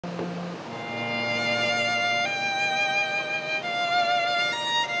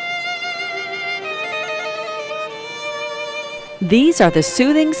These are the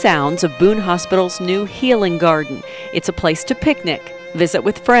soothing sounds of Boone Hospital's new healing garden. It's a place to picnic, visit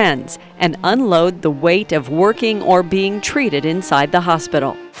with friends, and unload the weight of working or being treated inside the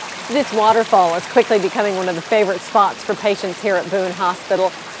hospital. This waterfall is quickly becoming one of the favorite spots for patients here at Boone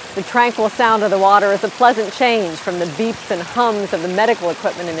Hospital. The tranquil sound of the water is a pleasant change from the beeps and hums of the medical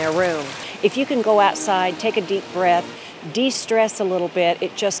equipment in their room. If you can go outside, take a deep breath, de-stress a little bit,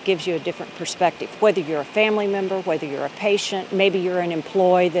 it just gives you a different perspective. Whether you're a family member, whether you're a patient, maybe you're an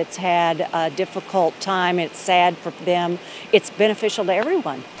employee that's had a difficult time, it's sad for them, it's beneficial to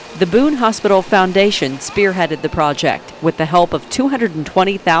everyone. The Boone Hospital Foundation spearheaded the project with the help of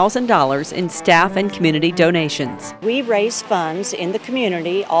 $220,000 in staff and community donations. We raise funds in the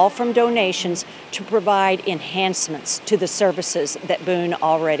community, all from donations, to provide enhancements to the services that Boone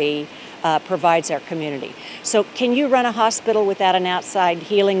already provides our community. So can you run a hospital without an outside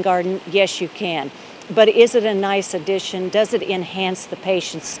healing garden? Yes, you can. But is it a nice addition? Does it enhance the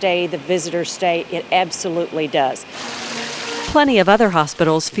patient's stay, the visitor's stay? It absolutely does. Plenty of other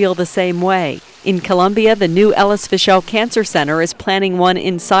hospitals feel the same way. In Columbia, the new Ellis Fischel Cancer Center is planning one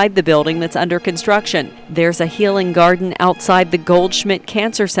inside the building that's under construction. There's a healing garden outside the Goldschmidt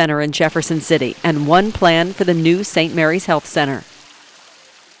Cancer Center in Jefferson City, and one planned for the new St. Mary's Health Center.